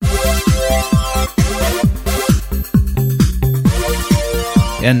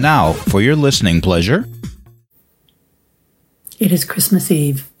And now, for your listening pleasure. It is Christmas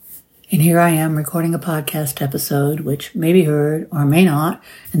Eve, and here I am recording a podcast episode which may be heard or may not,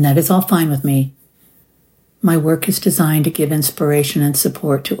 and that is all fine with me. My work is designed to give inspiration and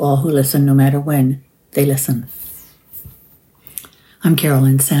support to all who listen, no matter when they listen. I'm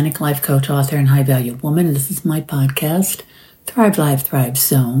Carolyn Sanic, life coach, author, and high-value woman, and this is my podcast, Thrive Live, Thrive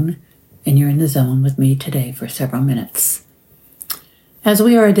Zone, and you're in the zone with me today for several minutes. As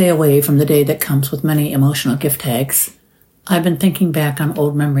we are a day away from the day that comes with many emotional gift tags, I've been thinking back on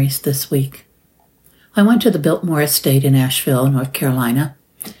old memories this week. I went to the Biltmore Estate in Asheville, North Carolina,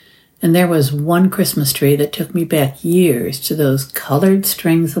 and there was one Christmas tree that took me back years to those colored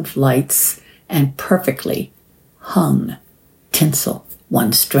strings of lights and perfectly hung tinsel,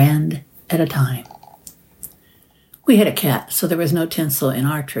 one strand at a time. We had a cat, so there was no tinsel in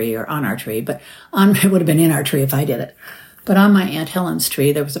our tree or on our tree, but it would have been in our tree if I did it. But on my Aunt Helen's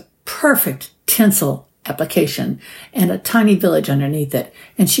tree, there was a perfect tinsel application and a tiny village underneath it.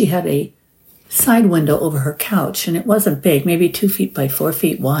 And she had a side window over her couch, and it wasn't big, maybe 2 feet by 4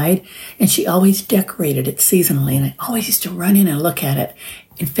 feet wide. And she always decorated it seasonally, and I always used to run in and look at it.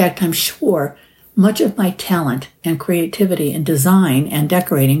 In fact, I'm sure much of my talent and creativity in design and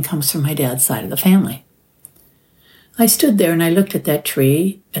decorating comes from my dad's side of the family. I stood there and I looked at that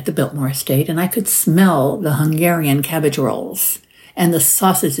tree at the Biltmore Estate, and I could smell the Hungarian cabbage rolls and the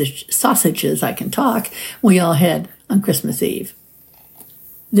sausages, I can talk, we all had on Christmas Eve.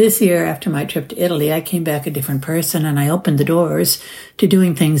 This year, after my trip to Italy, I came back a different person, and I opened the doors to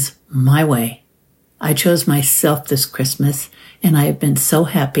doing things my way. I chose myself this Christmas, and I have been so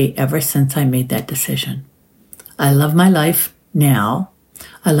happy ever since I made that decision. I love my life now.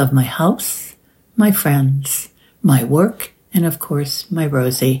 I love my house, my friends, my work, and of course, my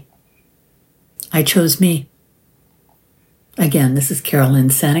Rosie. I chose me. Again, this is Carolyn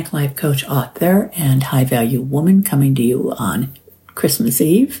Sanic, life coach, author, and high-value woman coming to you on Christmas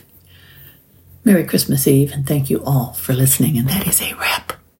Eve. Merry Christmas Eve, and thank you all for listening, and that is a wrap.